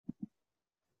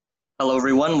Hello,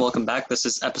 everyone. Welcome back. This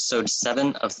is episode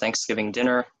 7 of Thanksgiving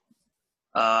Dinner.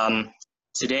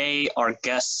 Today, our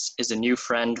guest is a new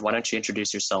friend. Why don't you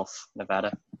introduce yourself,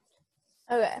 Nevada?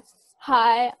 Okay.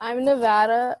 Hi, I'm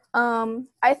Nevada.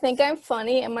 I think I'm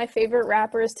funny, and my favorite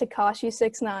rapper is Tekashi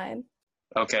 69.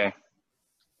 Okay.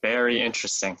 Very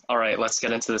interesting. All right, let's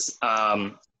get into this.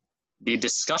 The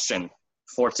discussion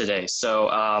for today.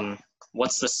 So,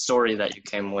 what's the story that you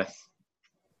came with,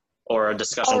 or a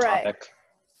discussion All right. topic?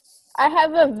 I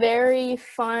have a very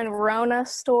fun Rona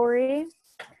story.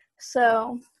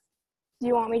 So, do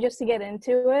you want me just to get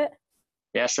into it?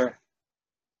 Yeah, sure.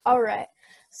 All right.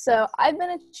 So, I've been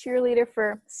a cheerleader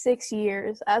for 6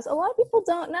 years, as a lot of people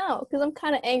don't know, because I'm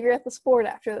kind of angry at the sport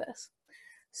after this.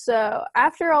 So,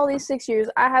 after all these 6 years,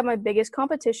 I have my biggest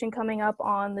competition coming up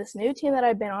on this new team that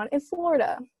I've been on in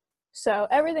Florida. So,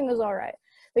 everything was all right.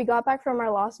 We got back from our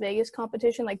Las Vegas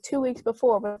competition like 2 weeks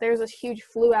before, but there was this huge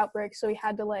flu outbreak, so we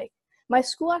had to my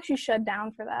school actually shut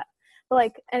down for that.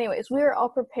 But anyways, we were all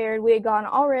prepared. We had gone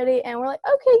already, and we're like,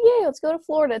 okay, yay, let's go to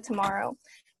Florida tomorrow.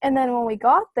 And then when we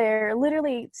got there,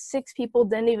 literally 6 people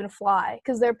didn't even fly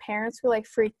because their parents were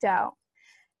freaked out.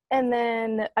 And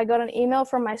then I got an email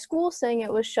from my school saying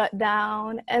it was shut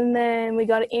down. And then we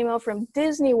got an email from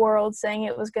Disney World saying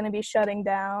it was going to be shutting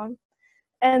down.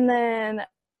 And then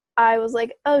I was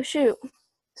like, oh, shoot.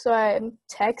 So I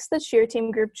text the cheer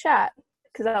team group chat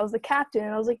because I was the captain.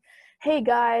 And I was like, hey,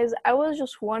 guys, I was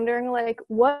just wondering,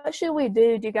 what should we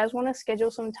do? Do you guys want to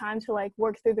schedule some time to,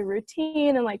 work through the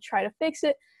routine and, try to fix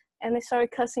it? And they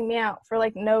started cussing me out for,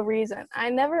 no reason.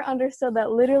 I never understood that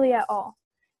literally at all.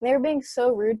 They were being so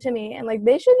rude to me. And,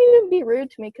 they shouldn't even be rude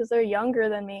to me because they're younger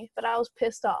than me. But I was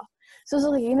pissed off. So I was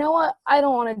like, you know what? I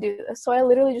don't want to do this. So I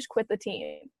literally just quit the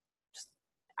team just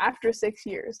after 6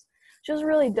 years. Which was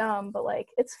really dumb, but,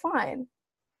 it's fine.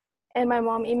 And my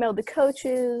mom emailed the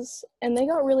coaches, and they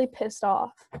got really pissed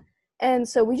off. And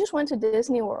so we just went to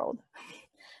Disney World.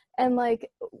 And,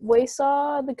 we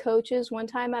saw the coaches one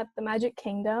time at the Magic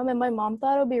Kingdom, and my mom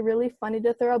thought it would be really funny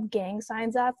to throw up gang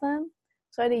signs at them.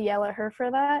 So I had to yell at her for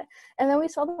that. And then we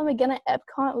saw them again at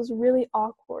Epcot. It was really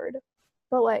awkward.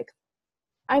 But,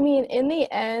 in the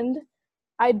end,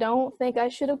 I don't think I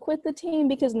should have quit the team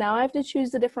because now I have to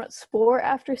choose a different sport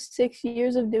after 6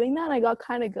 years of doing that. I got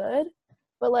kind of good.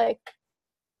 But,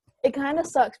 it kind of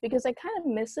sucks because I kind of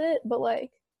miss it. But,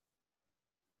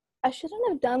 I shouldn't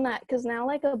have done that because now,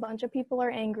 a bunch of people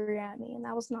are angry at me, and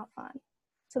that was not fun.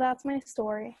 So that's my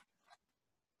story.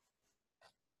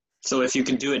 So, if you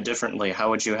could do it differently, how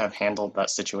would you have handled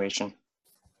that situation?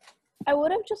 I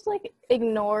would have just,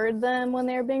 ignored them when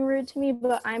they were being rude to me,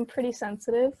 but I'm pretty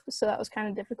sensitive, so that was kind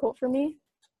of difficult for me.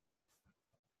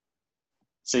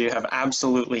 So you have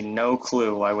absolutely no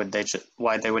clue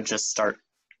why they would just start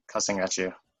cussing at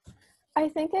you. I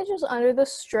think I just under the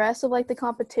stress of the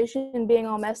competition being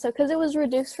all messed up because it was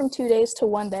reduced from 2 days to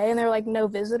 1 day and there were no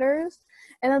visitors,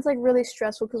 and that's really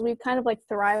stressful because we kind of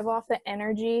thrive off the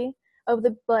energy of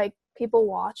the people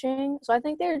watching. So I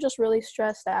think they were just really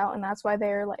stressed out, and that's why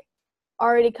they're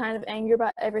already kind of angry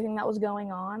about everything that was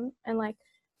going on. And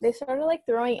they started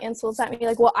throwing insults at me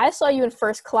well, I saw you in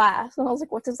first class, and I was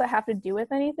like, what does that have to do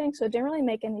with anything? So it didn't really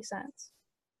make any sense.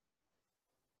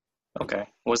 Okay.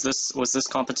 Was this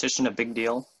competition a big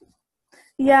deal?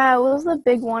 Yeah, it was the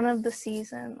big one of the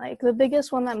season, the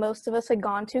biggest one that most of us had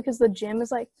gone to because the gym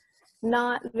is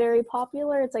not very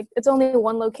popular. It's only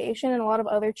one location, and a lot of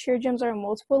other cheer gyms are in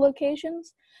multiple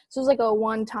locations. So it was a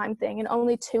one-time thing, and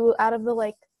only 2 out of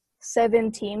the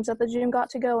 7 teams at the gym got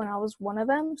to go, and I was one of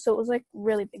them. So it was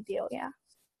really big deal. Yeah.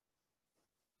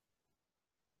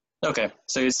 Okay.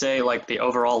 So you say the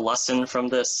overall lesson from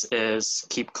this is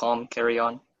keep calm, carry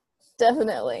on?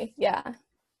 Definitely. Yeah.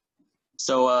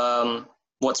 So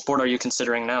what sport are you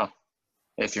considering now,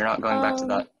 if you're not going back to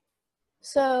that?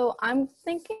 So I'm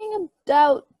thinking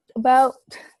about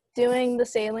doing the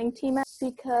sailing team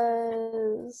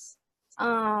because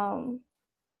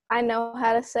I know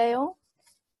how to sail.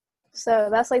 So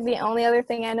that's the only other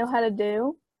thing I know how to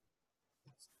do.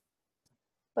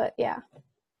 But yeah.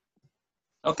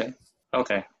 Okay.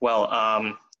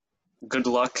 Well, good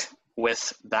luck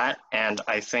with that. And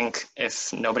I think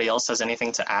if nobody else has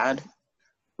anything to add,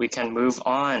 we can move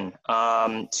on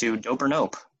to Dope or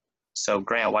Nope. So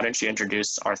Grant, why don't you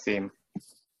introduce our theme?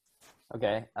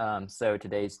 Okay, so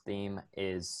today's theme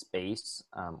is space,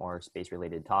 or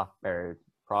space-related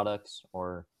products,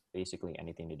 or basically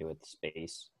anything to do with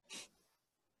space.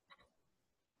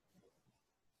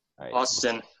 All right.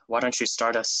 Austin, why don't you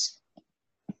start us?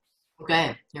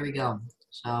 Okay, here we go.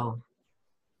 So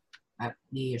let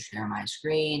me share my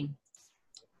screen.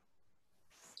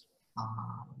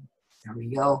 There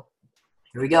we go.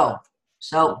 Here we go.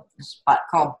 So it's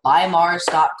called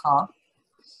buymars.com.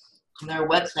 On their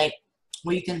website,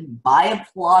 where you can buy a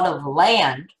plot of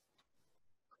land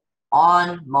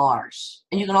on Mars,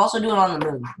 and you can also do it on the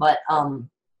moon. But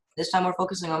this time we're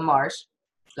focusing on Mars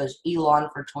because Elon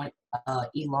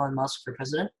Musk for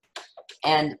president.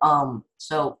 And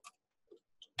so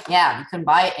yeah, you can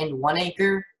buy it in 1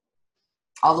 acre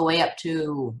all the way up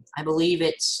to, I believe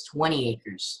it's 20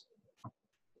 acres.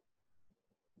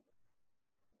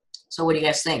 So what do you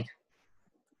guys think?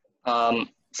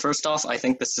 First off, I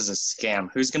think this is a scam.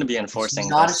 Who's going to be enforcing It's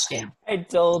not this? a scam. I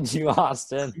told you,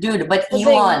 Austin. Dude, but The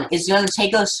Elon is going to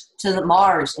take us to the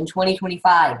Mars in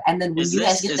 2025, and then when you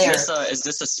guys get there, is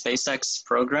this a SpaceX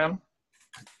program?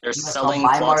 They're it's selling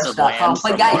called plots of buymars.com. land But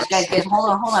from guys, Mars?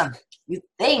 hold on. You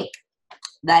think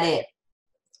that it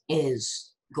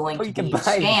is going Oh, to you be can a buy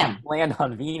scam? land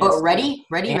on Venus. But ready?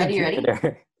 and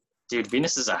Jupiter. Dude,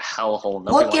 Venus is a hellhole.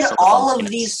 Nobody Look wants at to live on all of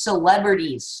Venus. these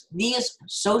celebrities, these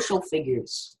social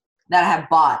figures that have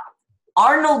bought.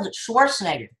 Arnold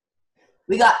Schwarzenegger.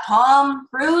 We got Tom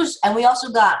Cruise, and we also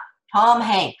got Tom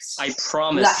Hanks. I We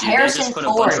promise got you, they Harrison just put a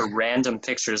bunch Ford. of random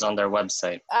pictures on their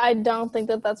website. I don't think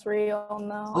that that's real.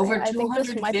 No. Over I think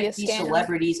this might be a 250 scam.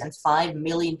 celebrities and 5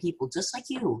 million people, just like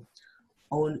you,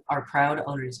 are proud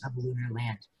owners of lunar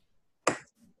land.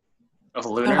 Of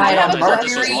You lunar can buy it land? on I thought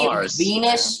this was Mercury, Mars.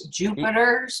 Venus,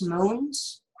 Jupiter's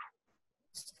moons.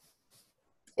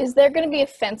 Is there going to be a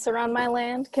fence around my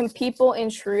land? Can people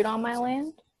intrude on my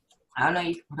land? I don't know,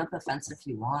 you can put up a fence if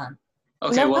you want.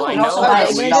 Okay, No, well, I you know also Are buy at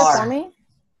they a going to do it least... for me?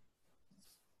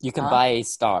 You can Huh? buy a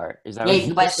star. Is that Yeah, what you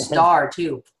can buy a said? star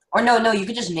too. Or no, you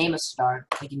could just name a star.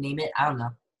 You can name it, I don't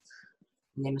know.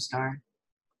 Name a star.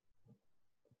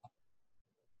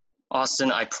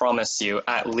 Austin, I promise you,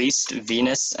 at least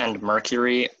Venus and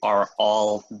Mercury are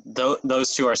all...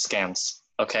 those two are scams,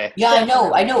 okay? Yeah,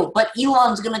 I know, but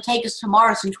Elon's gonna take us to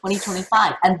Mars in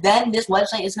 2025, and then this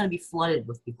website is gonna be flooded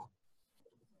with people.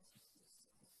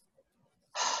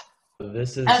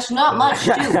 This is And it's not much,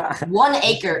 too. 1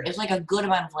 acre is like a good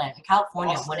amount of land. In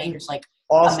California, 1 acre is like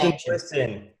Austin, mansion.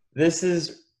 listen.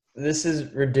 This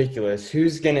is ridiculous.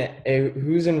 Who's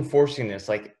enforcing this?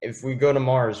 Like, if we go to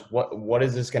Mars, what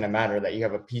is this gonna matter that you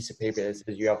have a piece of paper that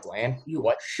says you have land? You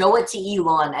What? show it to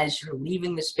Elon as you're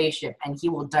leaving the spaceship, and he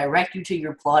will direct you to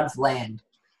your plot of land.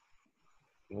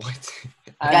 What?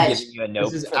 I'm Guys, giving you a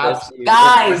note is for abs- this. dude.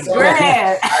 Guys, If-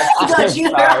 Grant! I thought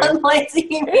you were sorry. on my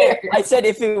team here. I said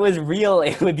if it was real,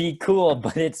 it would be cool,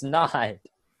 but it's not.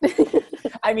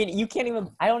 I mean, you can't even.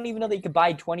 I don't even know that you could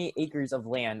buy 20 acres of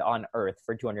land on Earth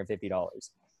for $250.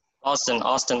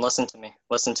 Austin, listen to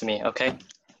me, okay?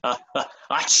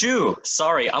 Achoo!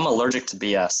 Sorry, I'm allergic to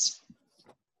BS.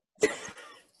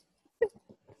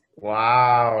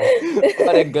 Wow.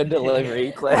 What a good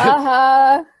delivery, Cliff.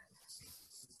 Haha.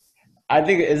 I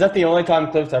think, is that the only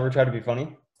time Cliff's ever tried to be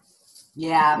funny?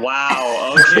 Yeah.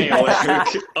 Wow, okay,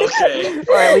 Luke. Okay.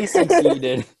 Or at least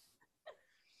succeeded.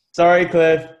 Sorry,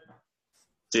 Cliff.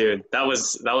 Dude, that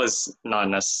was not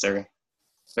necessary.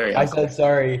 Very I uncool. said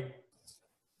sorry.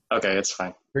 Okay, it's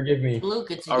fine. Forgive me.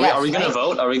 Luke, it's a Are yes, we gonna right?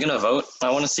 vote? Are we gonna vote? I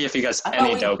want to see if you guys I have thought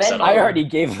any we've jokes been at all. I already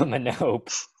gave him a nope.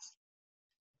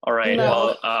 All right.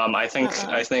 No. Well, I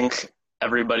think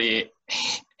everybody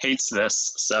hates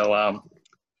this. So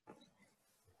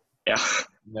yeah.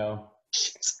 No.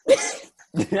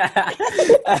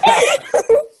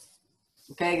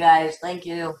 Okay, guys, thank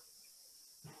you.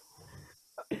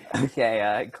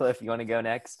 Okay, Cliff, you want to go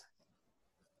next?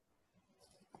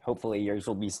 Hopefully yours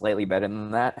will be slightly better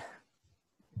than that.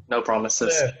 No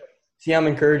promises. Cliff. See, I'm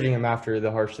encouraging him after the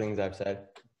harsh things I've said.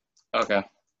 Okay.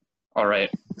 All right.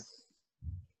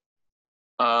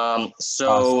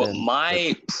 So Austin.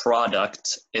 my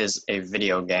product is a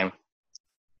video game.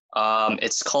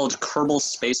 It's called Kerbal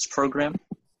Space Program.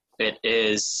 It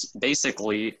is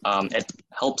basically, it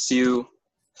helps you.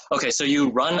 Okay, so you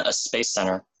run a space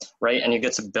center, right? And you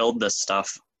get to build this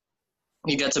stuff.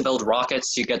 You get to build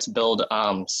rockets, you get to build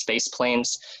space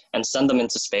planes and send them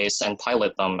into space and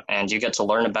pilot them. And you get to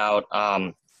learn about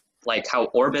like how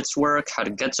orbits work, how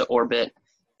to get to orbit,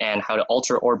 and how to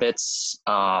alter orbits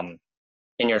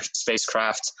in your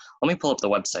spacecraft. Let me pull up the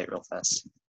website real fast.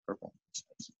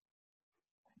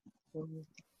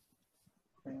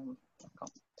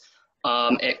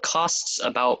 It costs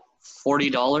about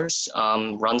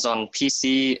 $40, runs on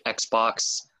PC,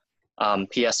 Xbox,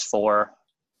 PS4.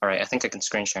 All right, I think I can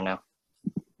screen share now.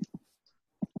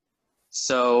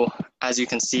 So as you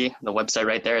can see, the website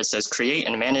right there, it says create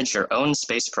and manage your own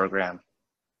space program.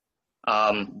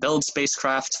 build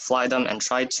spacecraft, fly them, and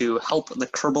try to help the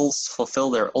Kerbals fulfill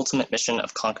their ultimate mission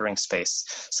of conquering space.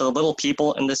 So the little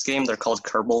people in this game, they're called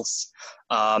Kerbals,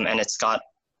 and it's got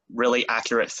really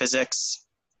accurate physics.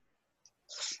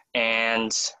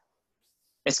 And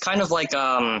it's kind of like,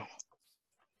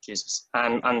 Jesus,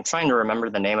 I'm trying to remember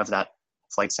the name of that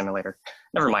flight simulator.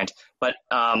 Never mind. But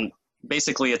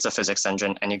basically, it's a physics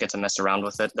engine, and you get to mess around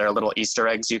with it. There are little Easter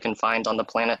eggs you can find on the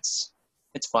planets.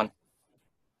 It's fun.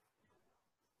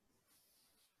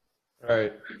 All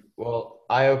right. Well,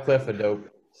 IOCliffe a dope,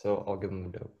 so I'll give him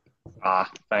a dope.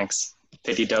 Ah, thanks.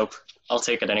 Pity dope. I'll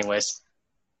take it anyways.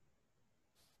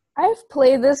 I've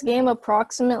played this game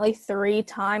approximately 3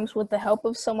 times with the help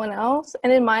of someone else,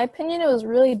 and in my opinion, it was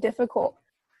really difficult.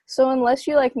 So unless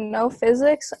you know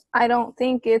physics, I don't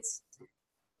think it's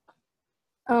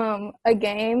a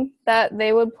game that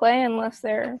they would play unless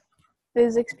they're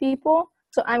physics people.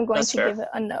 So I'm going That's to fair. give it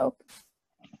a nope.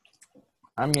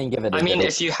 I'm gonna give it. I mean,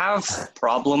 if you have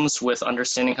problems with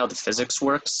understanding how the physics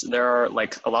works, there are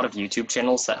a lot of YouTube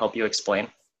channels that help you explain.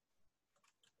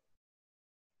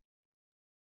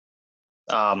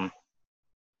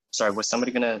 Sorry, was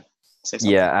somebody gonna say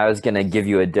something? Yeah, I was gonna give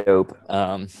you a dope.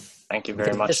 Thank you very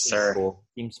because much, this seems sir. cool.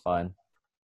 Seems fun.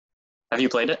 Have you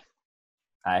played it?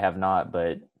 I have not,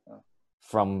 but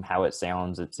from how it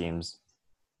sounds, it seems.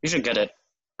 You should get it.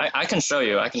 I can show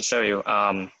you. I can show you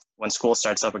when school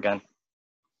starts up again.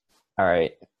 All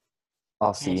right, I'll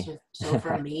Okay, see. so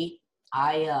for me,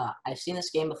 I've seen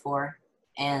this game before,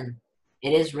 and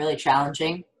it is really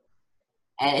challenging,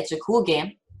 and it's a cool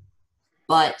game,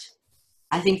 but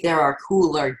I think there are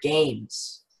cooler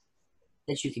games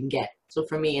that you can get. So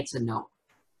for me, it's a no.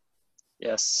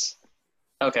 Yes.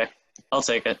 Okay, I'll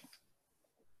take it.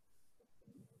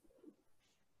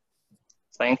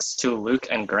 Thanks to Luke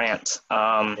and Grant.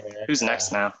 Who's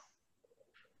next now?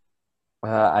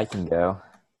 I can go.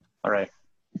 All right.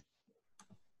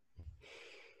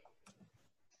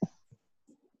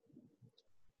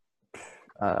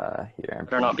 Here.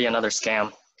 Better not be another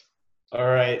scam. All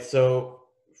right. So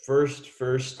first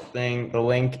thing, the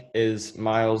link is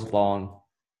miles long.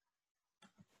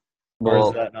 Or is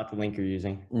Well, that not the link you're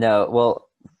using? no. Well,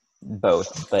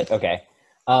 both. But okay.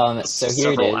 So here it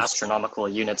Several is. astronomical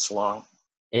units long.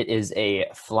 It is a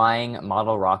flying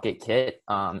model rocket kit,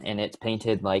 and it's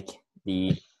painted like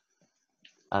the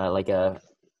like a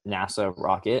NASA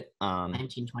rocket.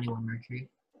 1921 Mercury.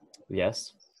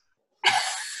 Yes.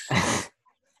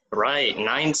 Right,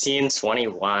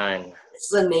 1921. It's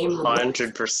the name of the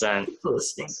 100%.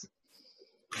 posting.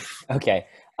 Okay.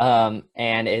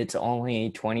 And it's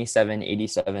only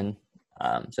 $27.87.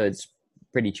 So it's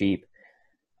pretty cheap.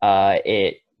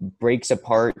 It breaks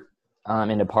apart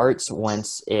into parts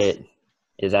once it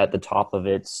is at the top of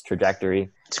its trajectory.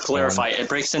 To clarify, it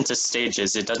breaks into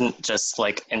stages. It doesn't just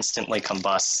instantly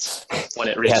combust when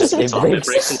it reaches Yes, the it top. It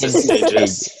breaks into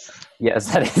stages.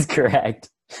 Yes, that is correct.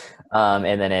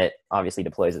 And then it obviously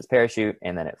deploys its parachute,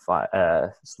 and then it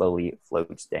slowly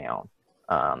floats down.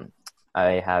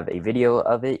 I have a video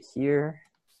of it here.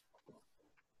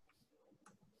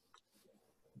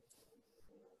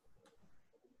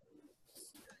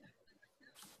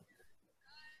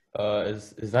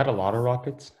 Is that a lot of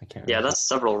rockets? I can't Yeah, remember. that's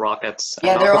several rockets.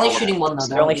 Yeah, And they're not only all- shooting one though.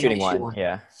 They're only shooting one.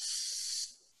 Yeah.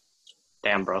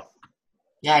 Damn, bro.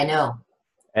 Yeah, I know.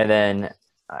 And then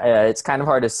it's kind of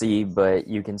hard to see, but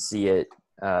you can see it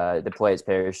deploy its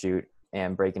parachute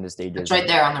and break into stages. It's right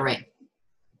there on the right.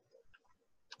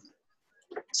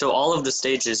 So all of the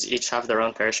stages each have their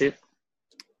own parachute?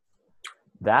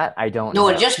 That I don't No, know.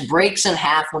 it just breaks in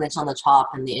half when it's on the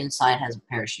top, and the inside has a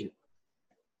parachute.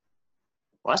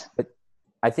 What?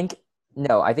 I think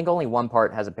only one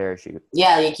part has a parachute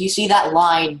Yeah, like you see that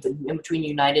line in between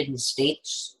United and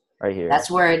States? right here. That's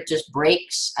where it just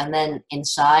breaks, and then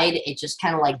inside it just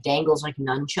kind of dangles like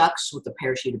nunchucks with the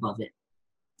parachute above it.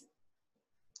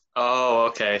 Oh,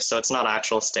 okay. So it's not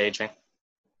actual staging.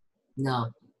 No.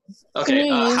 Okay,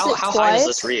 you use how it high does twice?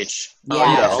 this reach? Yeah, oh,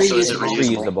 yeah. it's Also, is it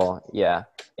reusable. reusable? Yeah.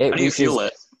 How do you fuel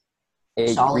it? it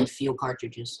Solid fuel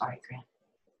cartridges. Sorry, Grant.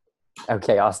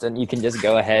 Okay, Austin, you can just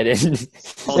go ahead and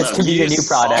Hold this up, can be you your new use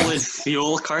product. solid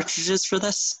fuel cartridges for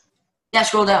this? Yeah,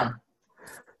 scroll down.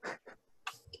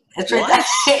 It's right What?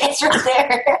 there. It's right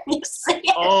there. You see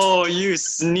it? Oh, you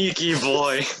sneaky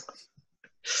boy.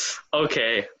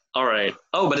 Okay, all right.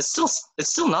 Oh, but it's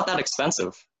still not that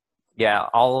expensive. Yeah,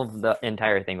 all of the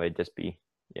entire thing would just be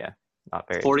not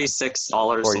very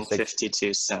expensive.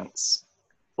 $46.52.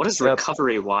 What is Yep.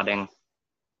 recovery wadding?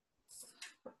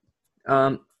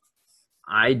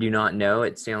 I do not know.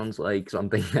 It sounds like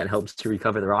something that helps to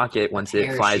recover the rocket once it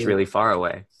flies Parachute. really far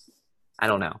away. I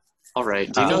don't know. All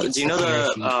right. Do you know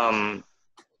the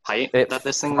height It that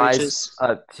this thing flies reaches?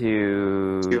 up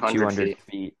to 200 200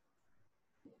 feet.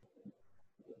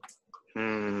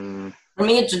 Hmm. For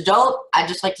me, it's a dope. I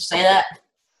just like to say that.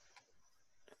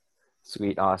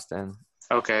 Sweet Austin.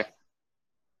 Okay.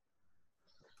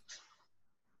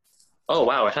 Oh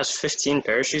wow, it has 15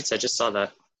 parachutes. I just saw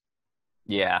that.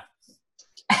 Yeah.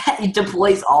 It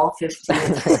deploys all 15.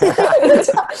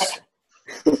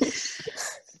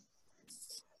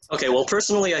 Okay, well,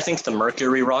 personally, I think the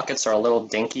Mercury rockets are a little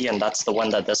dinky, and that's the one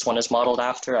that this one is modeled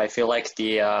after. I feel like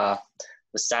the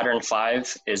Saturn V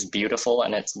is beautiful,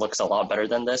 and it looks a lot better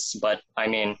than this. But I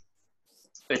mean,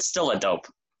 it's still a dope.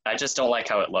 I just don't like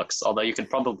how it looks. Although you could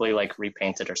probably like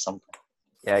repaint it or something.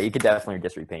 Yeah, you could definitely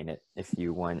just repaint it if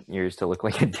you want yours to look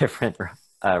like a different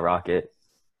rocket.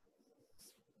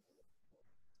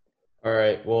 All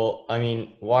right. Well, I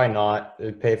mean, why not?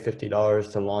 They pay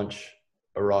 $50 to launch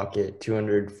a rocket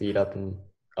 200 feet up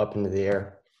into the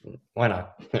air. Why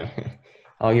not?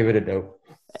 I'll give it a dope.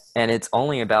 And it's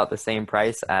only about the same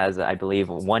price as, I believe,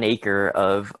 1 acre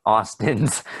of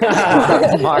Austin's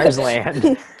Mars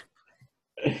land.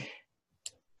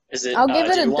 Is it? I'll give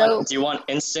it a dope. Do you want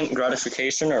instant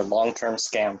gratification or long-term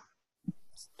scam?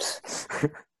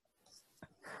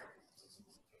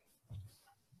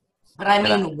 But I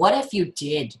mean, what if you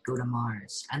did go to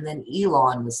Mars and then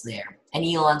Elon was there, and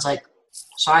Elon's like,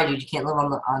 "Sorry, dude, you can't live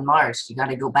on Mars. You got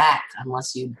to go back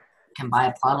unless you can buy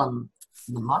a plot on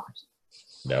the Mars."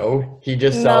 No, he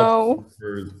just sells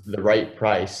for the right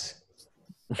price.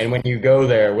 And when you go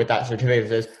there with that certificate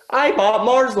that says, "I bought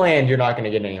Mars land," you're not going to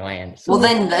get any land. So Well,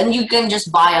 then you can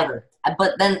just buy other.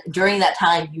 But then during that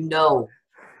time, you know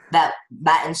that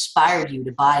inspired you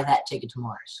to buy that ticket to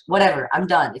Mars. Whatever, I'm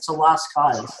done. It's a lost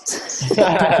cause.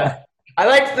 I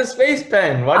liked the space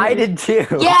pen. Why I did too.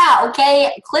 Yeah,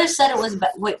 okay. Cliff said it was.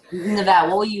 Wait, Nevada,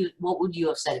 what would you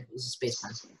have said if it was a space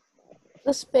pen?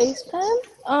 The space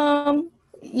pen?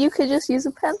 You could just use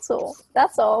a pencil.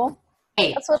 That's all.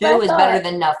 Hey, That's what 2 I is thought. better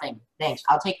than nothing. Thanks.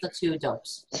 I'll take the 2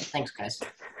 dopes. Thanks, guys.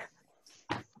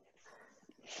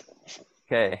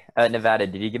 Okay. Nevada,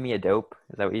 did you give me a dope?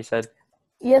 Is that what you said?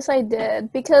 Yes, I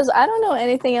did. Because I don't know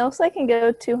anything else that can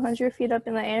go 200 feet up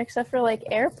in the air except for like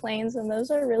airplanes, and those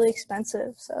are really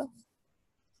expensive. So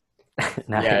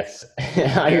Nice. Yes.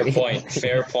 Fair point.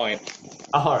 Fair point.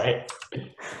 All right.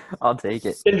 I'll take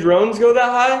it. Can drones go that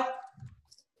high?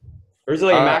 Or is it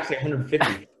like a Uh, max like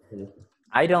 150?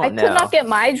 I don't I know. could not get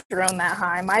my drone that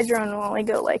high. My drone will only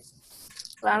go like,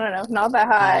 I don't know, not that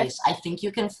high. Guys, I think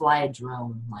you can fly a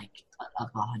drone like up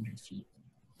 100 feet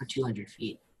or 200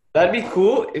 feet. That'd be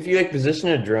cool if you like position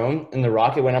a drone and the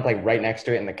rocket went up like right next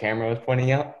to it and the camera was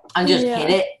pointing out. And just Yeah. hit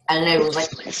it, and it was like,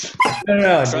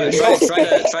 No. Try dude. to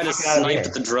Get out of snipe here.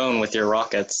 the drone with your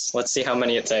rockets. Let's see how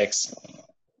many it takes.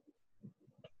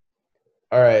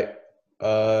 All right.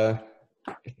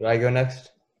 Should I go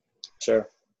next? Sure.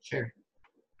 sure.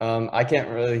 I couldn't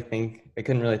really think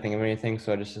of anything,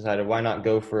 so I just decided why not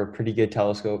go for a pretty good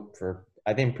telescope for,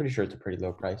 I'm pretty sure it's a pretty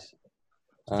low price.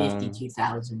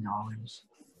 $52,000.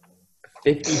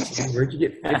 52. Where'd you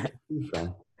get 52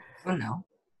 from? I don't know.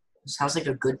 Sounds like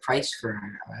a good price for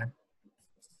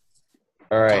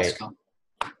All a right. telescope.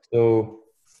 So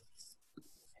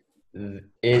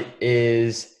it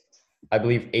is, I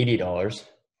believe, $80.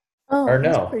 Oh, Or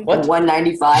that's no. pretty What?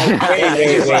 $195.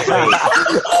 Wait.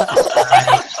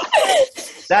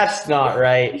 That's not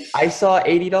right. I saw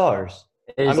 $80.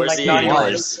 It's Where's like the not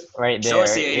 $80? right there. Show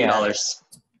us the yeah.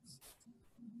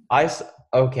 $80.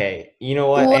 Okay. You know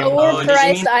what? Lower did you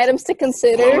priced mean- items to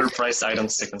consider. Lower price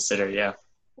items to consider, yeah.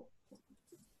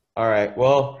 All right.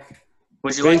 Well,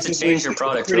 Would you like to basically, change your it's a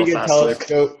product pretty real good fast, Luke?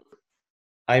 telescope.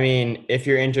 I mean, if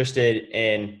you're interested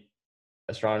in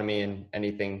astronomy and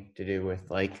anything to do with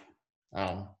like,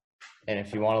 and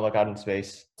if you want to look out in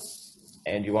space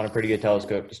and you want a pretty good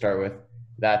telescope to start with,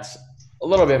 that's a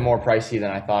little bit more pricey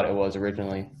than I thought it was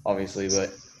originally, obviously.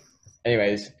 But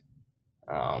anyways,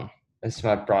 this is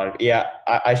my product. Yeah,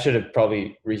 I should have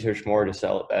probably researched more to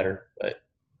sell it better, but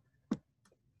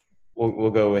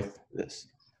we'll go with this.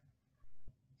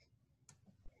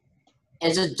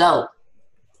 It's just dope.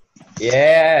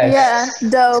 Yes. Yeah,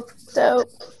 dope.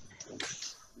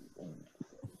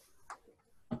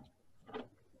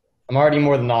 I'm already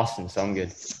more than Austin, so I'm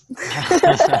good.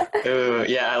 Ooh,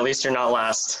 yeah, at least you're not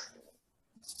last.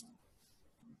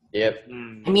 Yep.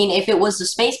 I mean, if it was the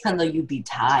space pen, though, you'd be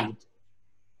tied.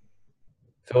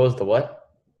 If it was the what?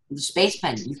 The space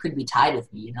pen, you could be tied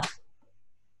with me, you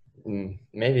know?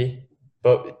 Maybe.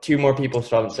 But 2 more people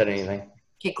still haven't said anything.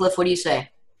 Okay, Cliff, what do you say?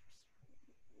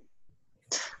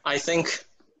 I think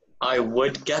I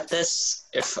would get this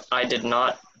if I did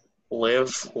not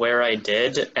live where I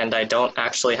did, and I don't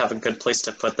actually have a good place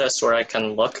to put this where I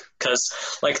can look. Because,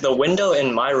 like, the window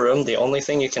in my room, the only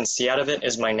thing you can see out of it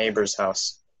is my neighbor's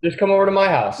house. Just come over to my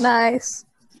house. Nice.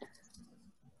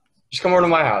 Just come over to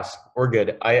my house. We're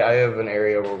good. I have an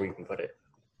area where we can put it.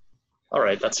 All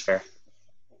right, that's fair.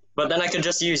 But then I could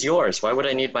just use yours. Why would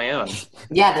I need my own?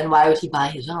 Yeah, then why would he buy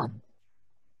his own?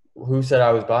 Who said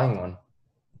I was buying one?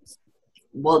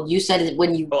 Well, you said it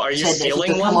when you Oh, are you said that he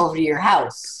stealing could come one? over to your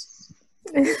house.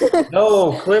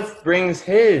 No, Cliff brings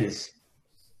his.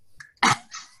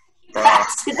 Bro.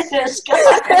 Dude, Dude, that's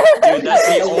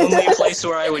the only place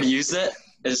where I would use it.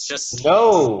 Is just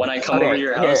No. when I come Okay, over to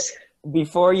your here. house.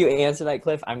 Before you answer that,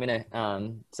 Cliff, I'm gonna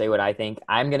say what I think.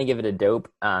 I'm gonna give it a dope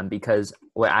because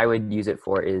what I would use it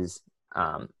for is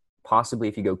possibly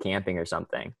if you go camping or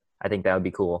something. I think that would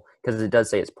be cool because it does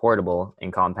say it's portable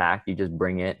and compact. You just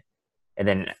bring it, and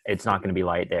then it's not gonna be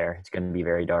light there. It's gonna be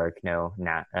very dark. No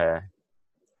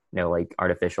like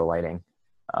artificial lighting.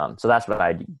 So that's what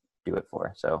I do it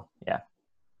for. So yeah,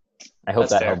 I hope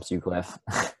That's that fair. helps you, Cliff.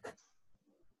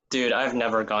 Dude, I've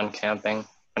never gone camping,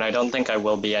 and I don't think I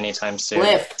will be anytime soon.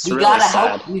 Cliff, It's we really gotta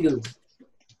sad. help you.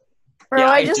 Bro, Yeah,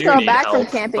 I just do got need back from help,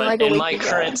 camping but like a in week my ago.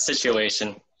 current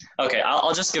situation, okay,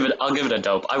 I'll just give it. I'll give it a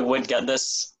dope. I would get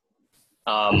this.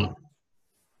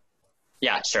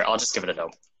 Yeah, sure. I'll just give it a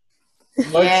dope.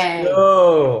 Yay.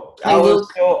 No, Hey, that was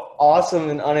Luke. so awesome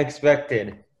and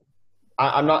unexpected.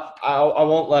 I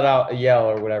won't let out a yell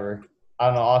or whatever. I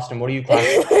don't know, Austin. What are you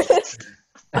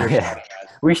classifying? Yeah.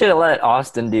 We should have let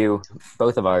Austin do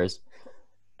both of ours.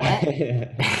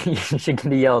 You should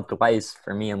get a yell twice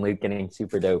for me and Luke getting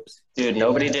super dopes. Dude,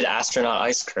 nobody did astronaut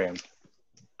ice cream.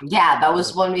 Yeah, that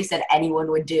was one we said anyone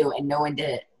would do, and no one did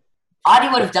it. Audie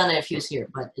would have done it if he was here,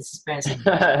 but it's his parents.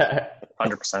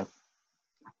 100%.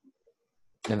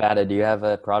 Nevada, do you have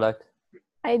a product?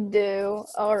 I do.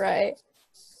 All right.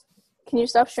 Can you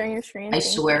stop sharing your screen? I Thank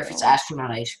swear, you. if it's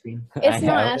astronaut ice cream. I It's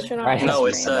not know. astronaut Right. ice No,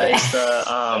 cream. it's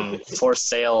the for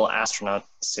sale astronaut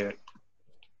suit.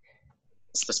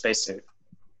 It's the spacesuit,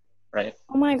 right?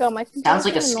 Oh my god, my Sounds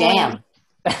like a computer's annoying.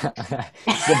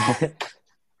 scam.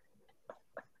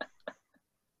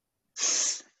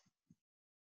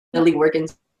 Really working.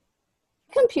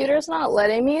 Computer's not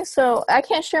letting me, so I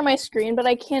can't share my screen, but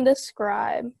I can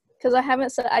describe because I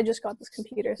haven't said I just got this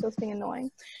computer, so it's being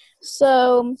annoying.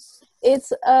 So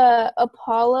it's a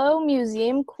Apollo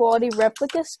Museum quality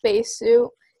replica spacesuit.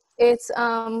 It's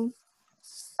a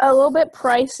little bit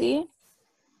pricey.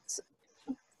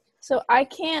 So I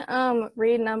can't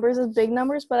read numbers as big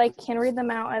numbers, but I can read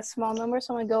them out as small numbers.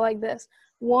 So I'm gonna go like this: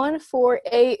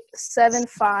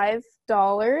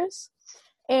 $14875.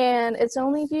 And it's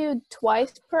only viewed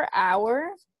twice per hour,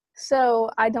 so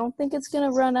I don't think it's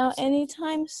gonna run out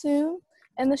anytime soon.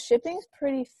 And the shipping's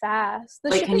pretty fast.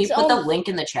 Wait, can you put the link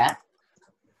in the chat?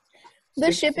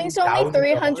 The shipping's only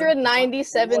 $15,000?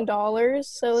 $397,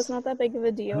 so it's not that big of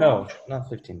a deal. No, not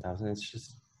 15,000. It's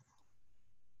just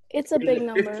It's a big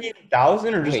number.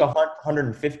 15,000 or just Wait.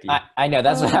 150? I know,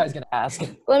 that's what I was going to ask.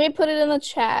 Let me put it in the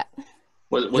chat.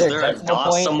 Was Is there a decimal dot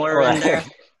point somewhere or- in there?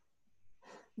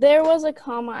 There was a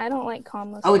comma. I don't like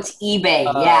commas. Oh, it's eBay.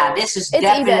 Oh. Yeah, this is It's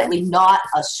definitely not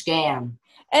a scam.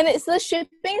 And it's the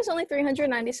shipping is only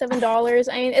 $397.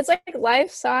 I mean, it's like life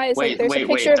size. Wait, like there's wait, a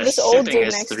picture wait, of the this old shipping dude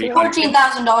is next to $300. it.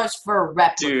 $14,000 for a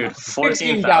replica. Dude,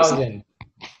 14,000.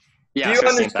 Yeah, Do you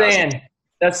 15,000. understand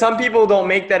that some people don't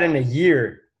make that in a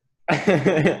year?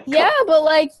 Yeah, but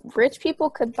like rich people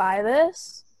could buy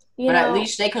this. You But know, at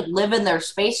least they could live in their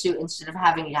spacesuit instead of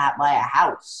having to buy a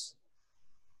house.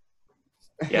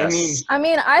 Yes. I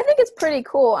mean, I think it's pretty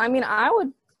cool. I mean, I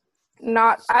would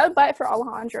buy it for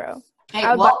Alejandro. Hey,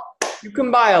 I would well, You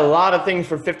can buy a lot of things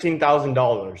for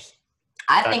 $15,000.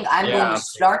 I think I'm going Yeah. to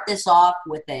start this off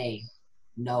with a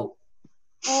no.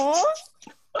 Aw.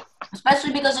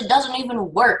 Especially because it doesn't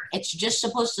even work. It's just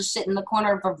supposed to sit in the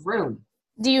corner of a room.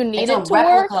 Do you need It's a it to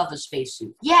work? replica of a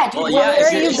spacesuit. Yeah, dude. Well, Well, yeah, where if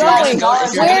are you're- you if you're gonna going? go-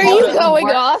 if you're Where are gonna you go to- going,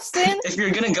 work. Austin? If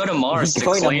you're gonna go to Mars to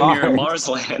Going to claim your Mars. Mars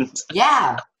land,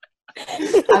 Yeah.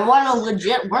 I want a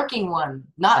legit working one,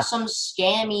 not some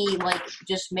scammy, like,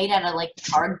 just made out of, like,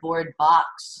 cardboard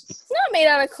box. It's not made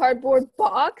out of cardboard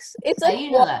box. It's How a do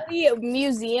you know that? quality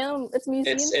museum. It's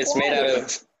museum. it's made out quality.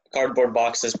 of cardboard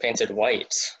boxes painted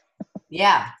white.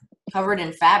 Yeah, covered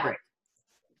in fabric.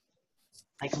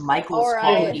 Like Michael's Alright.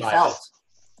 quality felt.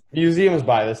 Museums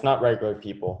buy this, not regular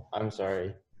people. I'm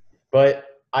sorry. But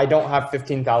I don't have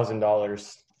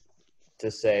 $15,000 to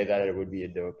say that it would be a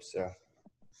dope, so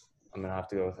I'm going to have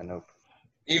to go with a nope.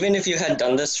 Even if you had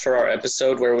done this for our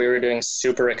episode where we were doing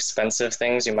super expensive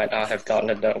things, you might not have gotten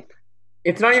a dope.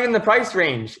 It's not even the price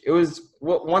range. It was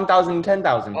 1,000 and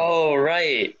 10,000. Oh,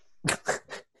 right.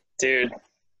 Dude,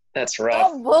 that's rough.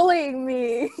 Stop bullying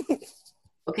me.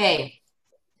 Okay.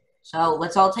 So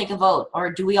let's all take a vote. Or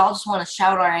do we all just want to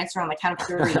shout our answer on the count of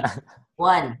 3?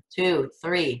 1, 2,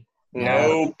 3.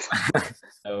 Nope.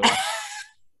 So-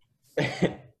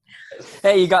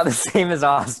 Hey, you got the same as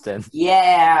Austin.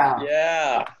 Yeah.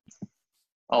 Yeah.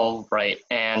 All right.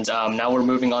 And now we're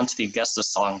moving on to the Guess the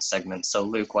Song segment. So,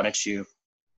 Luke, why don't you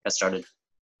get started?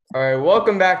 All right,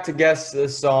 welcome back to Guess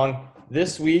This Song.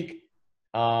 This week,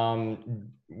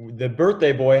 the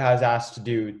birthday boy has asked to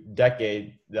do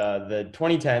decade, the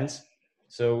 2010s.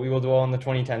 So we will dwell on the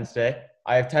 2010s today.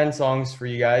 I have 10 songs for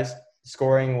you guys.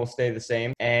 Scoring will stay the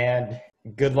same. And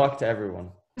good luck to everyone.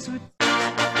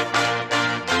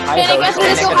 Panic at the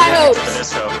Disco, High Hopes. The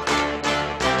disco.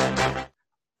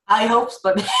 High hopes,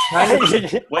 but Wait,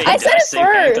 I did said it say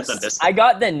Panic at the first. Disco? I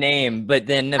got the name, but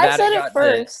then Nevada said it got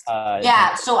first.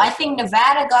 yeah. So I think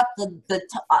Nevada got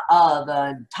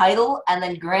the title, and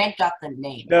then Grant got the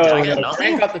name. No, Did I get no,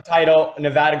 nothing? Grant got the title,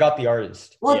 Nevada got the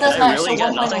artist. Well, it Yeah, doesn't did I matter. really So get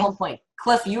 1 point nothing? and 1 point.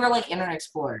 Cliff, you were like Internet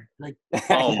Explorer. Like,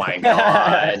 Oh my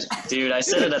god. Dude, I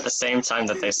said it at the same time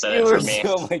that they said You it were for me.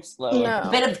 so much slower. a No.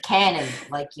 bit of canon,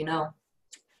 like, you know.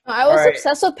 I was Alright.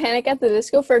 obsessed with Panic at the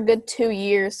Disco for a good 2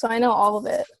 years, so I know all of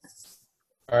it.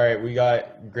 All right, we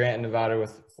got Grant and Nevada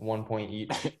with 1 point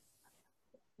each.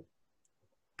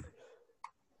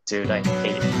 Dude, I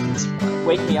hate this one.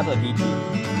 Wake me up,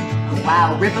 Avicii.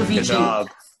 Wow, Rip Good Avicii. job.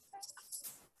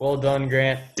 Well done,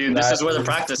 Grant. Dude, this That is where the is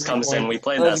practice 3 comes in. points. We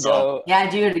played that Let's song. go. Yeah,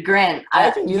 dude, Grant.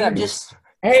 I can do you that. just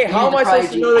Hey, how am I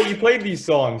supposed to Prodigy. know that you played these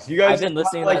songs? You guys I've been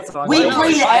listening to like, that song. we Why not?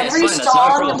 played It's fine, every it's fine, it's not a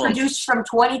song problem. produced from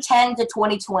 2010 to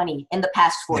 2020 in the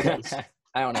past 4 days.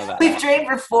 I don't know about We've that. trained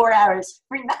for 4 hours.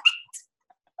 Every night.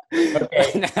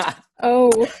 Okay.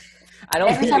 Oh. I don't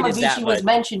Every think time we did that Avicii was much.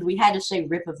 mentioned, we had to say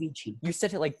Rip Avicii. You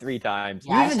said it like 3 times.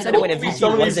 Yeah, I you even said said it it when like Avicii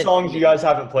Some of these wasn't. songs you guys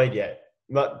haven't played yet,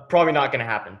 but probably not gonna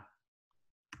happen.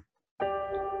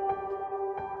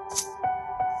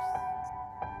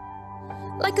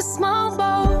 Like a small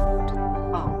boat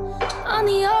Oh. on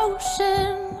the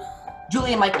ocean,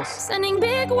 Julia Michaels. sending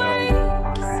big waves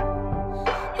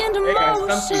into Hey guys, come to you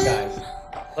motion. guys.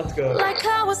 Let's go. Like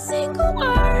how a single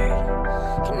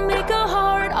word can make a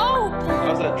heart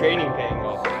How's open. that training paying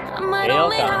off? I might It'll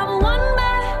only come. have one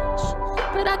match,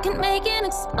 but I can make an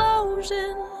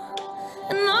explosion.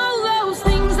 And all those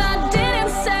things I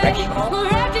didn't say Wrecking ball? were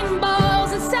wrecking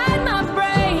balls inside my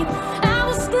brain. I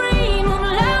will scream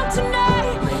loud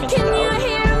tonight. Can you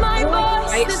hear my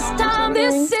voice this time?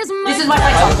 This is my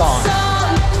fight song. song.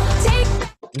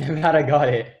 Take Nevada got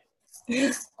it.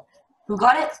 Who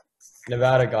got it?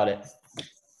 Nevada got it.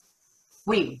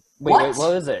 Wait, Wait, what? wait,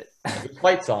 what was it? It was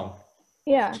Fight Song.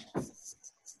 Yeah.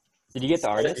 Did you get the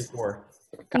artist? Before.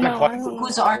 No, I don't know.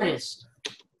 Who's the artist?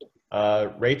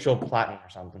 Rachel Platten or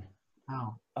something.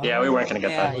 Oh. Yeah, we weren't gonna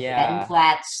get yeah, that. Yeah. Ben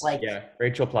Platt's, like, Yeah,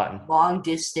 Rachel Platten. long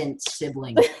distance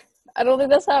sibling. I don't think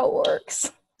that's how it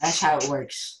works. That's how it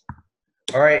works.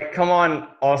 All right, come on,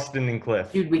 Austin and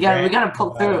Cliff. Dude, we gotta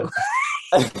pull through.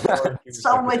 Nevada.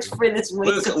 So much for this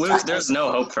waste of Luke, time. there's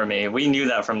no hope for me. We knew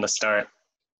that from the start.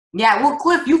 Yeah, well,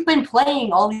 Cliff, you've been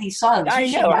playing all these songs. I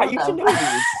You should know. How you them. should know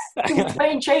these? You've been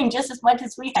playing Train just as much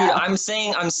as we Dude, have. I'm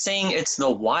saying it's the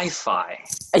Wi-Fi.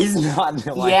 He's not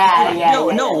the one. Yeah, yeah. no,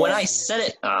 yeah, no. yeah. When I said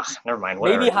it, never mind.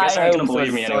 Whatever. Maybe You guys High aren't gonna Hopes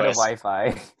believe was me sort of anyways.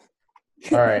 Wi-Fi.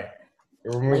 All right,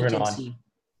 we're moving on. Latency.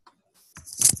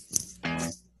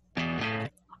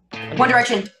 One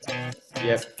Direction.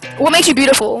 Yep. What makes you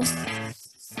beautiful?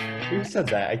 Who said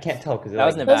that? I can't tell because That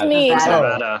was That's Nevada. me. Nevada.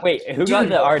 Nevada. Wait, who got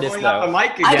Dude, the artist Pulling up the though?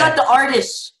 mic again. I got the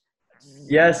artist.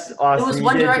 Yes, Austin. was you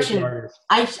One did get the Direction. artist.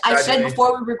 I said Congratulations.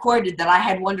 before we recorded that I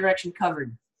had One Direction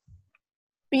covered.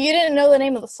 But you didn't know the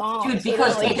name of the song. Dude, so it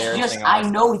because doesn't it's really- embarrassing, just, I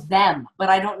Austin. know them, but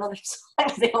I don't know their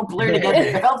songs. They all blur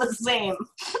together. They're all the same.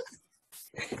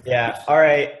 Yeah. All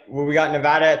right. Well, we got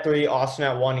Nevada at 3, Austin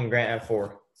at 1, and Grant at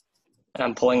 4. And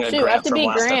I'm pulling a Shoot, I have grant to from beat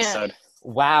last Grant. episode.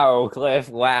 Wow, Cliff.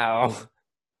 Wow.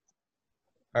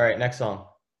 All right. Next song.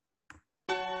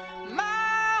 Maroon 5.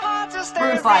 I don't think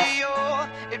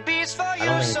it's Maroon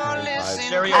 5.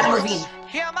 Stereo Adam Hearts. Levine.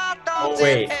 Oh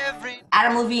wait.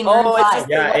 Adam Levine, Oh, Maroon it's 5. just-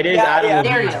 Yeah, it is Yeah, Adam yeah.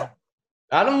 Levine. Stereo.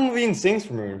 Adam Levine sings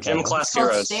for Maroon 5. Gym Class It's called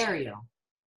Heroes. Stereo.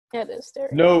 Yeah, it is stereo.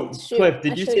 No, Shoot, Cliff,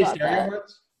 did I you should've say got Stereo that.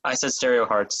 Hearts? I said Stereo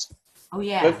Hearts. Oh,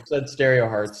 yeah. Cliff said Stereo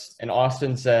Hearts, and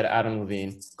Austin said Adam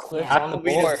Levine. Cliff's Yeah. on Adam the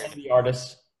Levine board. is one of the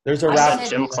artists. There's a I I rap. said said-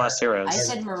 Gym Class I Heroes.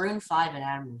 said Maroon 5 and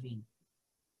Adam Levine.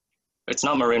 It's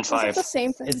not Maroon Is it 5. the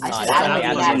same thing? It's I not. said It's Adam only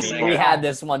Levine. Adam Singing Levine. We it. had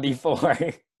this one before.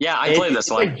 Yeah, I played this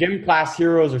It's one. like Gym Class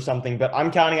Heroes or something, but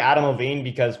I'm counting Adam Levine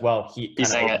because, well, he He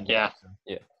sang it, opened yeah. so.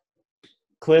 Yeah.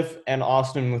 Cliff and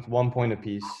Austin with 1 point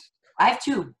apiece. I have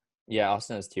 2. Yeah,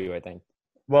 Austin has 2, I think.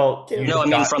 Well, Two. you No, I just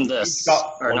mean got- from you this.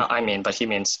 got Or one. not I mean, but he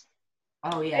means.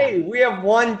 Oh yeah. Hey, we have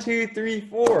 1, 2, 3,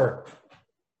 4.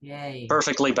 Yay.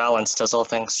 Perfectly balanced, as all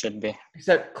things should be.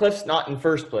 Except Cliff's not in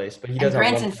first place, but he does And have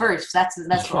Grant's 1 in first. That's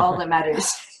all that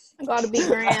matters. I gotta beat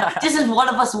Grant. Just as one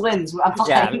of us wins, I'm fine.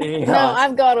 Yeah, me, No,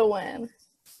 I've gotta win.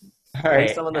 All Play right,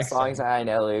 some of the next songs song. that I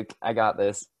know, Luke. I got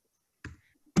this.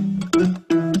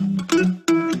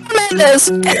 Mendes.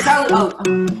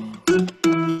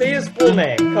 Say his full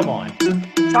name. Come on.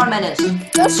 Shawn Mendes.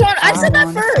 That's Sean. I said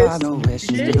that first.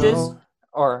 Did this?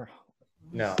 Or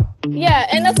No. Yeah,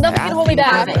 and that's nothing can hold me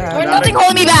back. Perfect. Or nothing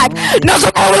holding me back.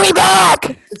 Nothing holding me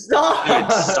back.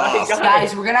 Stop. Stop.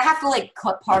 Guys, we're gonna have to like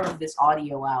cut part of this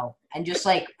audio out and just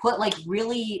like put like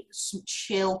really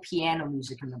chill piano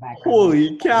music in the background.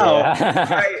 Holy cow. Yeah.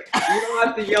 Alright, you don't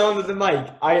have to yell into the mic.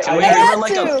 Can we I give her had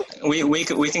like to. we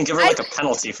can give her like a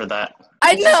penalty for that.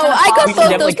 I know. I got We can both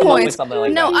definitely those come up with points. something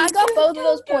like No, that. I got both of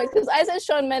those points because I said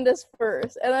Shawn Mendes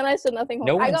first, and then I said nothing.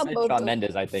 No I one got said both. Shawn those.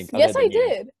 Mendes, I think. Yes, other I than you.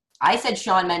 did. I said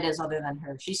Shawn Mendes other than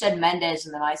her. She said Mendes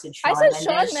and then I said Shawn I said Mendes.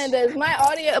 Shawn Mendes. My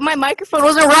audio, my microphone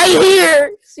wasn't right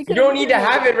here. So You don't need to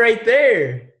have it right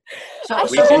there. So,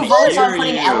 We so can who votes on hear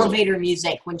putting you. elevator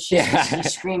music when she Yeah.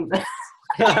 screamed?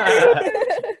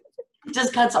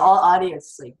 Just cuts all audio.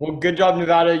 It's like, Well, good job,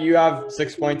 Nevada. You have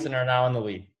 6 points and are now in the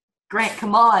lead. Grant,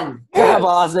 come on. Grab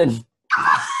Austin.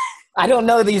 I don't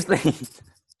know these things.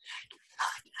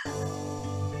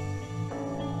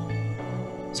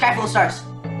 Sky full of stars.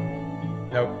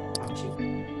 Nope.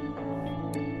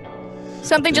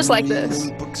 Something just like this.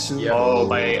 Yeah. Oh,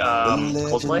 by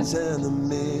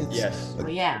Coldplay. Yes. Oh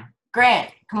yeah.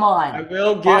 Grant, come I on.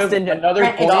 will give Austin, another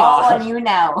Grant, point. it's all on you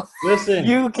now. Listen,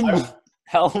 You can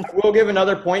help. I will give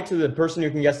another point to the person who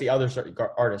can guess the other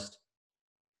artist.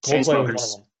 Coldplay was one of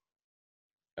Chainsmokers. them.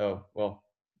 Oh, well.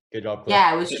 Good job, Cliff.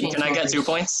 Yeah, it was Can I get 2 Chainsmokers.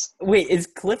 points? Wait, is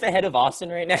Cliff ahead of Austin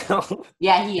right now?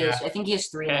 Yeah, he is. Yeah. I think he has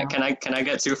 3 now. Can I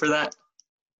get 2 for that?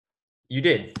 You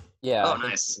did. Yeah. Oh, I think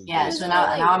nice. he Yeah, did. so now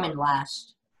I'm in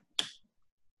last.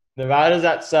 Nevada's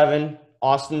at 7,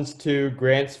 Austin's 2,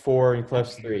 Grant's 4, and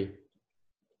Cliff's 3.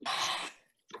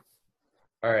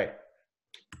 All right.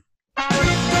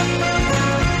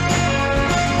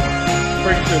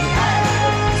 Pretty sure.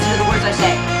 Listen to the words I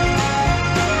say.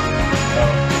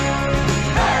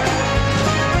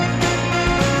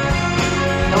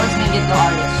 No one's gonna get the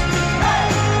artist.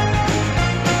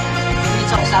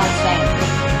 It's all sound the same.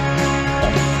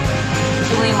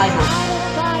 Julian Michaels.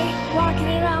 Like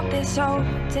walking around this old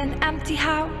and empty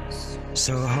house.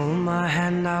 So hold my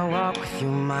hand, I'll walk with you,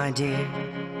 my dear.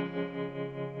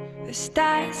 The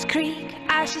stars creak,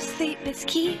 I should sleep, it's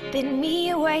keeping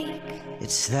me awake.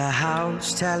 It's the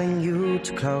house telling you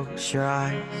to close your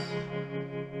eyes.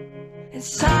 And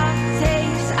some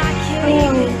days I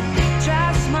can't even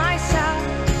trust myself.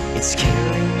 It's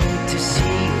killing me to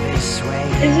see you this way.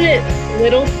 Is it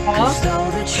Little Cause though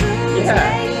the truth Yeah.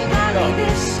 may not be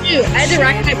this Dude, I had to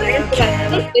rack my brain for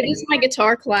that. It is my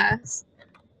guitar class.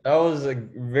 That was a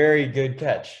very good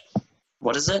catch.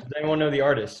 What is it? Does anyone know the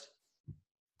artist?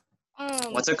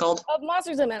 What's it called? Of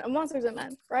Monsters and Men. Of Monsters and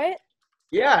Men, right?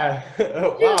 Yeah.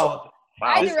 Oh, wow.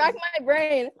 I had Wow. to rack my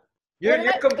brain. You're One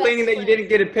of my complaining best that you didn't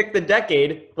get to pick the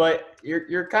decade, but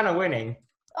you're kind of winning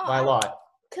by a lot.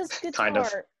 Because guitar. Kind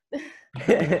of.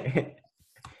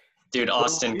 Dude,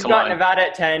 Austin, You come got on. Nevada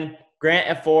at 10, Grant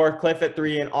at 4, Cliff at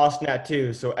 3, and Austin at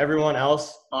 2. So everyone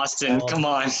else, Austin, come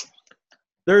on.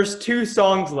 there's 2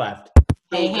 songs left.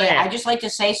 Hey, So hey, Grant, I just like to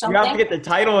say you something. have to get the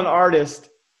title and artist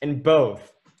in both.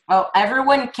 Oh,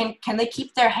 everyone can they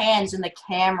keep their hands in the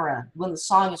camera when the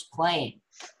song is playing?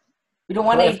 We don't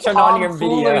want Well, any turn on your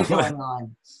tomfoolery video. going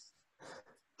on.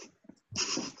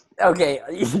 Okay,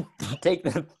 you take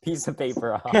the piece of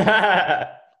paper off.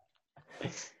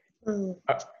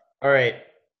 All right.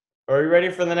 Are you ready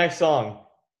for the next song?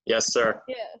 Yes, sir.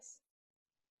 Yes.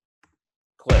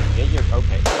 Cliff, get your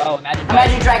okay. Oh, Imagine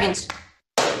Imagine Dragons.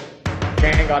 Dragons.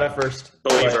 Grant got it first.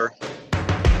 Believer.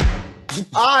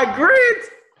 Ah,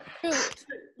 Grant!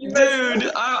 Dude,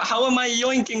 Dude, how am I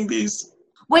yoinking these?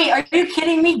 Wait, are you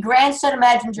kidding me? Grant said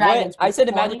Imagine Dragons. What? I said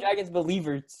before Imagine me. Dragons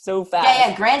Believer so fast. Yeah,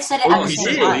 yeah. Grant said it Oh, at he the said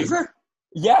same time. Believer?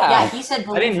 Yeah. Yeah, he said I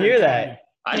didn't Believer. hear that.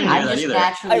 I didn't hear I'm that just either.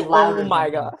 naturally louder. Oh my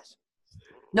than him. gosh.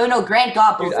 No, Grant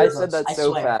got both Dude, of I those. said that I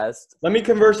so swear. fast. Let me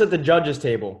converse at the judges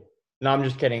table. No, I'm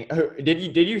just kidding.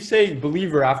 Did you say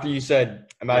Believer after you said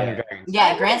Imagine Yeah. Dragons?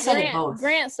 Yeah, Grant said it both.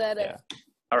 Grant said it.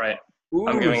 All right.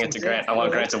 I'm giving it to Grant. I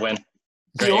want Grant to win. He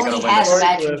Grant, you only gotta win has this.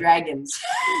 Imagine Dragons.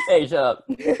 Hey, shut up.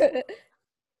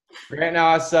 Grant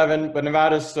now has 7, but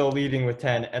Nevada's still leading with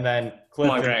 10. And then Cliff. Come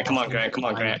on, and Grant. Come on, Austin Grant. Come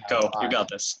on, behind Grant. have Go. You 5. got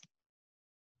this.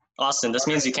 Austin, this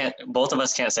means you can't. Both of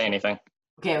us can't say anything.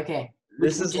 Okay.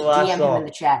 This We is just the last DM him song. in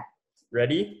the chat.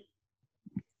 Ready?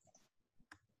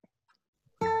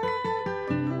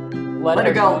 Let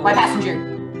her go. My passenger.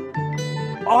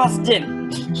 Austin.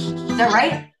 Is that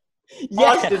right?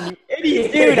 Yes. Austin, you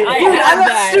idiot. Dude, Dude, have I'm not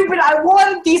that. stupid. I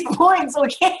won these points,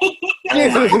 okay? Oh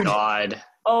my Dude. god.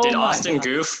 Oh Did my Austin God.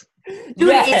 goof? Dude,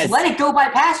 Yes. it's let it go by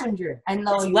passenger. And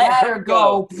no, It's you let let her her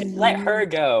go. Let her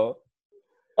go.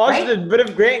 Austin, but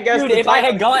if Grant guessed Dude, the if I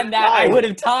title, had gotten that, I tied. would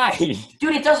have tied.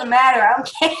 Dude, it doesn't matter. I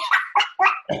don't care.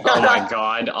 Oh my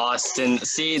god, Austin.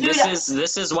 See, Dude,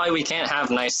 this is why we can't have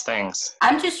nice things.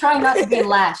 I'm just trying not to be in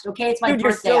last, okay? It's my Dude,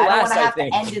 you're birthday. still I don't last, want to I have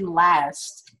think. to end in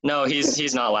last. No,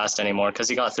 he's not last anymore because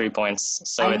he got 3 points.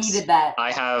 So I it's needed that.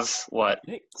 I have what?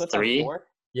 I think Cliff had 3? 4.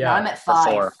 Yeah. Now I'm at For 5.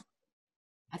 4.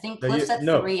 I think No, Cliff's at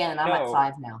no. 3 and I'm at No.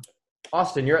 5 now.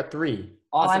 Austin, you're at 3.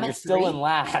 Austin, I'm you're at still 3? in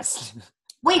last.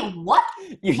 Wait, what?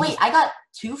 You- Wait, I got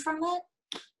 2 from that?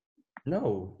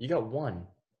 No, you got 1.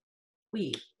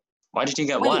 Wait, Why did you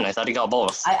get Wait. 1? I thought he got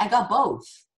both. I got both.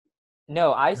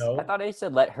 No, I No. thought I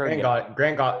said let her go.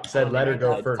 Grant said let her go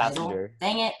Grant got first. passenger.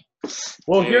 Dang it.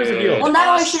 Well, here's the deal. Dude. Well,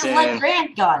 now I should have let Austin.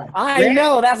 Grant got it. I Grant-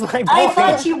 know, that's my point. I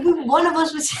thought one of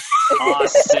us was.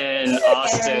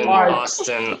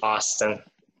 Austin.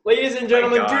 Ladies and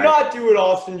gentlemen, do God. not do what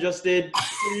Austin just did,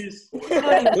 please.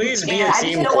 Please be Yeah, a I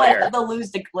team just don't player. want to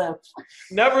lose the clip.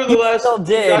 Nevertheless, still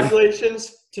did.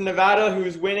 congratulations to Nevada,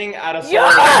 who's winning at a solid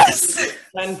Yes!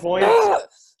 10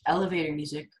 points. Elevator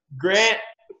music. Grant,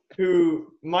 who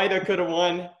might have could have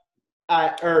won,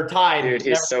 or tied. Dude,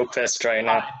 he's so pissed right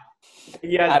now.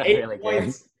 He has I don't 8 really care.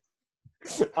 points.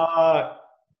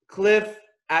 Cliff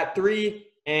at 3,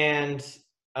 and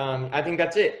I think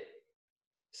that's it.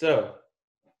 So,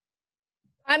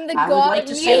 I'm the I would god like of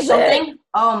to say music. something.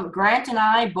 Grant and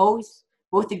I both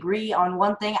agree on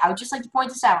one thing. I would just like to point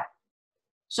this out.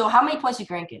 So, how many points did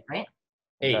Grant get, right?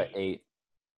 8. 8,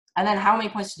 And then how many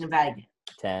points did Nevada get?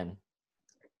 10.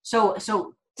 So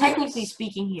technically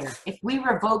speaking, here, if we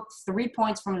revoked 3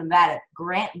 points from Nevada,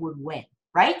 Grant would win,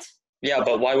 right? Yeah,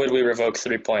 but why would we revoke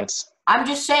 3 points? I'm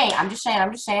just saying.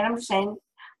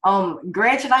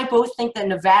 Grant and I both think that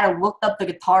Nevada looked up the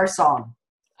guitar song.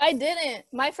 I didn't.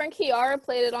 My friend Kiara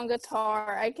played it on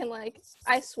guitar.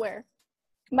 I swear.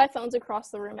 My phone's across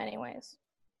the room anyways.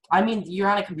 I mean, you're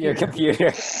on a Your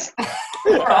computer. computer.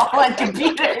 We're all on I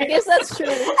computers. guess that's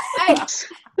true.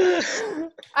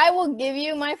 I will give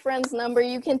you my friend's number.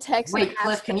 You can text Wait, and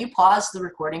Cliff, ask can you pause the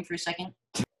recording for a second?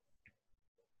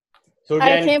 So I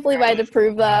again, can't believe I had to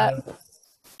prove that.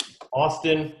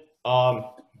 Austin,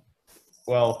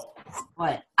 well,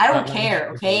 What? I don't That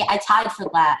care, was- okay? I tied for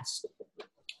last.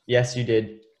 yes, you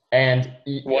did. And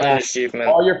What an achievement.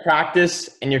 all your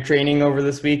practice and your training over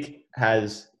this week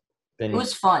has been. It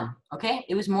was fun, okay?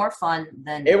 It was more fun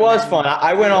than. It was than fun.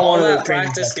 I went on All one of that those training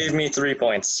practice sessions. gave me 3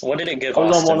 points. What did it give I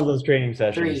was on one Austin? of those training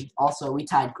sessions. 3. Also, we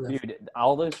tied Cliff. Dude,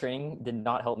 all those training did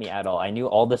not help me at all. I knew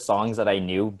all the songs that I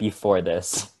knew before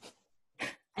this.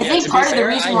 I Yeah, think to be part of the fair,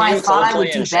 reason why I knew thought I Coldplay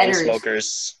would do and better is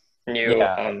Chainsmokers knew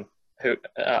Yeah. who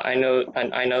I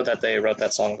know that they wrote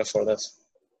that song before this.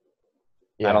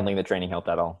 Yeah. I don't think the training helped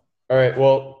at all. All right.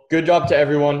 Well, good job to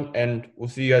everyone, and we'll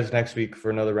see you guys next week for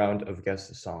another round of Guess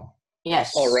the Song.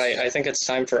 yes. All right, I think it's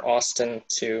time for Austin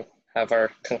to have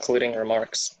our concluding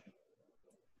remarks.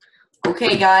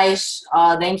 Okay, guys.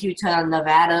 Thank you to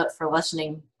Nevada for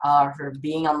listening, for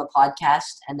being on the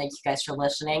podcast, and thank you guys for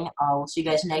listening. We'll see you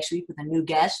guys next week with a new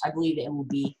guest. I believe it will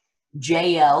be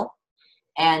JL.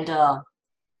 And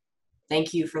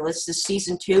thank you for listening to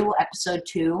season 2, episode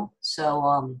 2.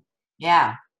 So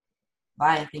yeah,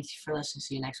 bye. Thank you for listening.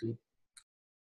 See you next week.